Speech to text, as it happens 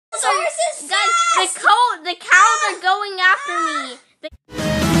The cows are going after me.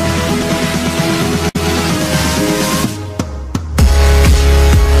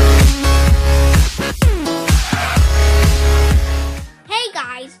 Hey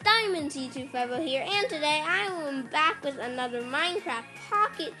guys, Diamond C25 here, and today I am back with another Minecraft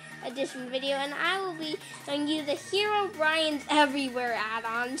Pocket Edition video, and I will be showing you the HEROBRINE'S everywhere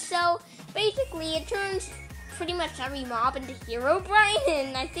add-on. So basically, it turns pretty much every mob into HEROBRINE,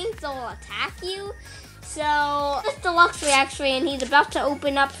 and I think they'll attack you. So this Deluxeray actually, and he's about to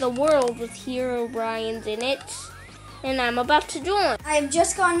open up the world with HEROBRINE'S in it, and I'm about to join. I have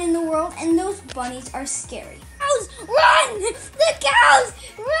just gone in the world, and those bunnies are scary. Cows, run! The cows,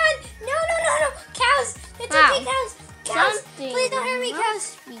 run! No! Cows, it's okay, cows. Cows, please don't hurt me,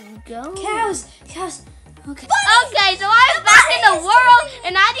 cows. Cows. Okay. Okay, so I'm back in the world,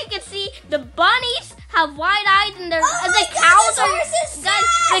 and as you can see, the bunnies have wide eyes, and the cows are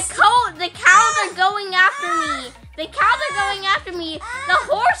going after me. The cows are going after me. The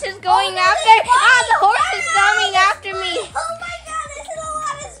horse is going after. The horse is coming after me. Oh my God, this is a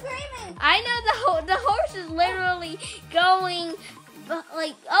lot of screaming. I know the horse is literally going.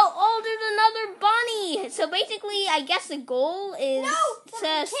 Like, oh, there's another bunny. So basically, I guess the goal is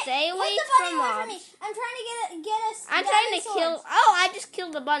to stay away from mobs. I'm trying to get us. I'm trying to kill. Oh, I just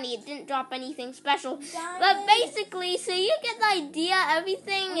killed the bunny. It didn't drop anything special. But basically, so you get the idea.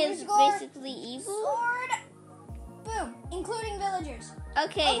 Everything is basically evil. Sword. Boom, including villagers.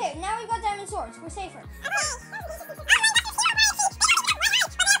 Okay. Okay, now we've got diamond swords. We're safer.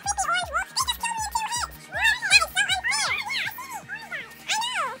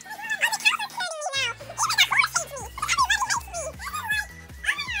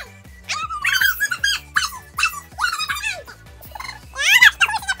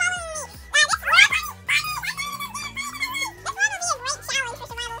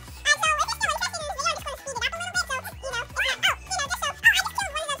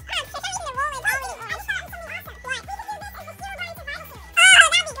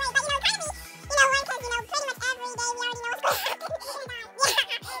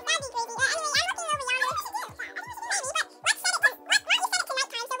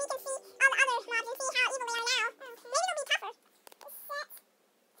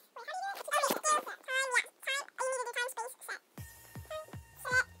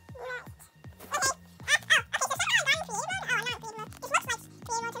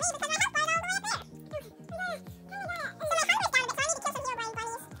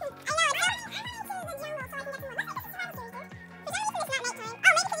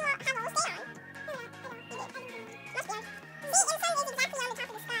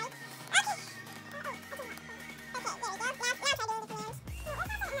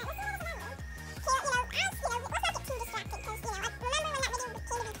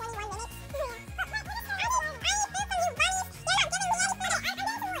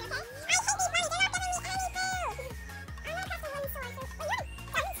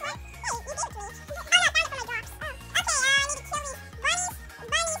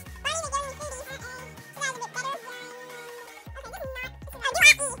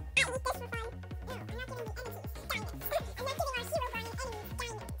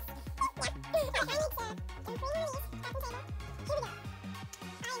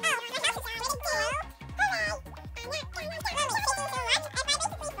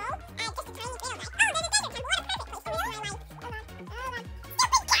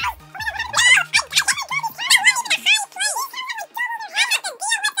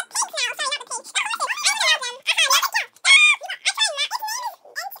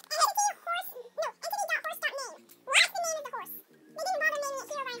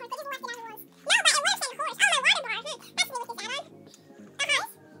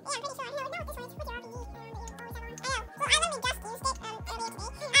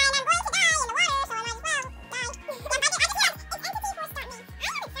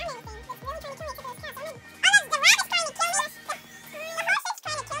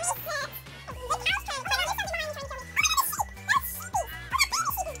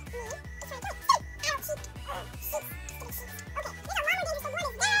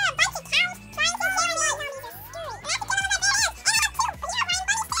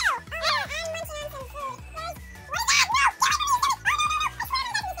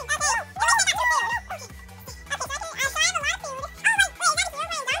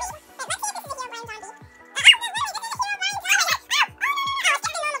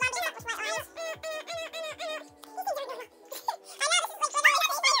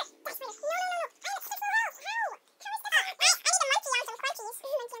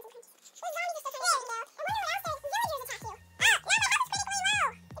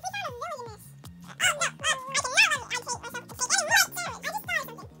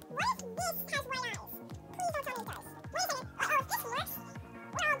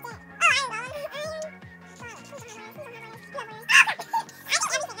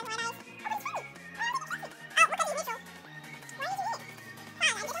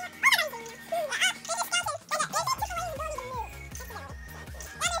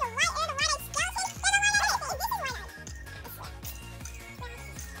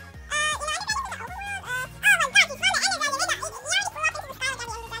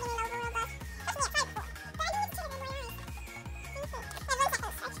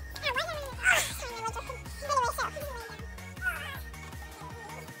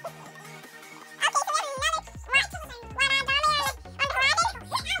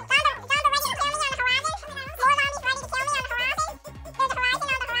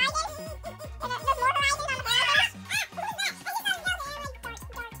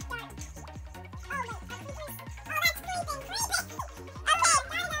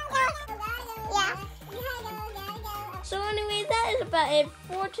 is about it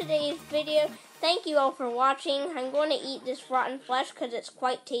for today's video. Thank you all for watching. I'm going to eat this rotten flesh because it's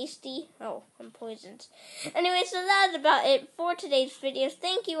quite tasty. Oh, I'm poisoned. Anyway, so that is about it for today's video.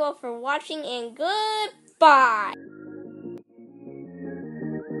 Thank you all for watching and goodbye.